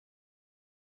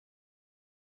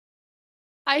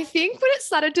I think when it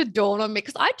started to dawn on me,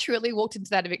 because I truly walked into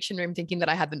that eviction room thinking that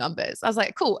I had the numbers. I was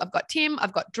like, cool, I've got Tim,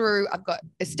 I've got Drew, I've got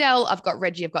Estelle, I've got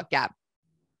Reggie, I've got Gab.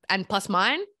 And plus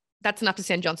mine, that's enough to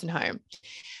send Johnson home.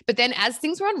 But then as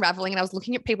things were unraveling and I was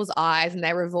looking at people's eyes and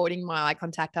they were avoiding my eye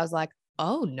contact, I was like,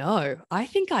 oh no, I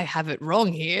think I have it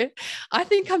wrong here. I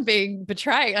think I'm being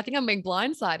betrayed. I think I'm being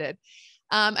blindsided.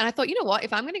 And I thought, you know what?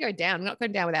 If I'm going to go down, I'm not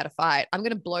going down without a fight. I'm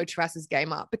going to blow Taras's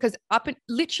game up because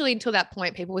literally until that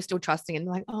point, people were still trusting and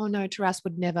like, oh no, Taras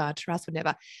would never.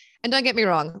 And don't get me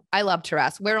wrong, I love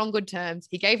Taras. We're on good terms.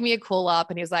 He gave me a call up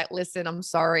and he was like, listen, I'm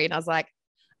sorry. And I was like,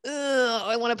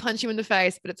 I want to punch you in the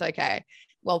face, but it's okay.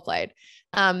 Well played.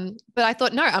 But I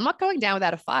thought, no, I'm not going down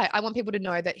without a fight. I want people to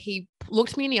know that he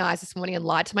looked me in the eyes this morning and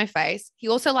lied to my face. He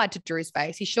also lied to Drew's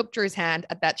face. He shook Drew's hand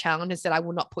at that challenge and said, I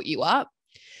will not put you up.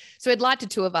 So he'd lied to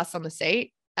two of us on the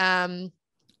seat. And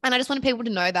I just wanted people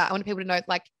to know that. I wanted people to know,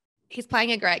 like, he's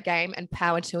playing a great game and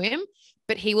power to him,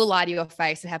 but he will lie to your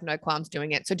face and have no qualms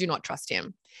doing it. So do not trust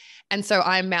him. And so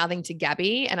I'm mouthing to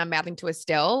Gabby and I'm mouthing to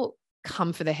Estelle,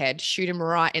 come for the head, shoot him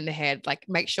right in the head. Like,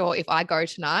 make sure if I go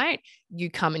tonight, you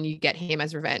come and you get him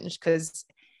as revenge. Because,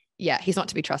 yeah, he's not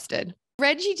to be trusted.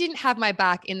 Reggie didn't have my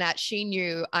back in that she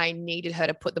knew I needed her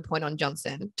to put the point on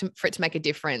Johnson for it to make a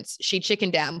difference. She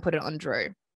chickened out and put it on Drew.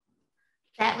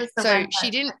 That was the so one she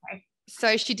didn't. Okay.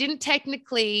 So she didn't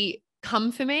technically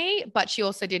come for me, but she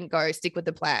also didn't go stick with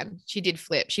the plan. She did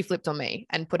flip. She flipped on me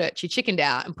and she chickened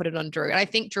out and put it on Drew. And I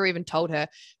think Drew even told her,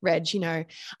 Reg, you know,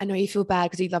 I know you feel bad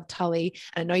because you love Tully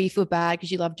and I know you feel bad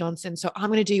because you love Johnson. So I'm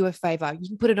going to do you a favor. You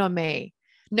can put it on me,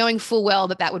 knowing full well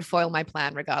that would foil my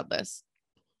plan regardless.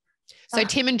 So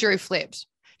Tim and Drew flipped.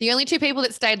 The only two people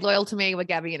that stayed loyal to me were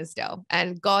Gabby and Estelle.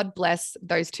 And God bless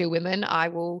those two women. I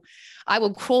will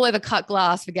crawl over cut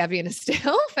glass for Gabby and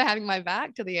Estelle for having my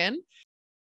back to the end.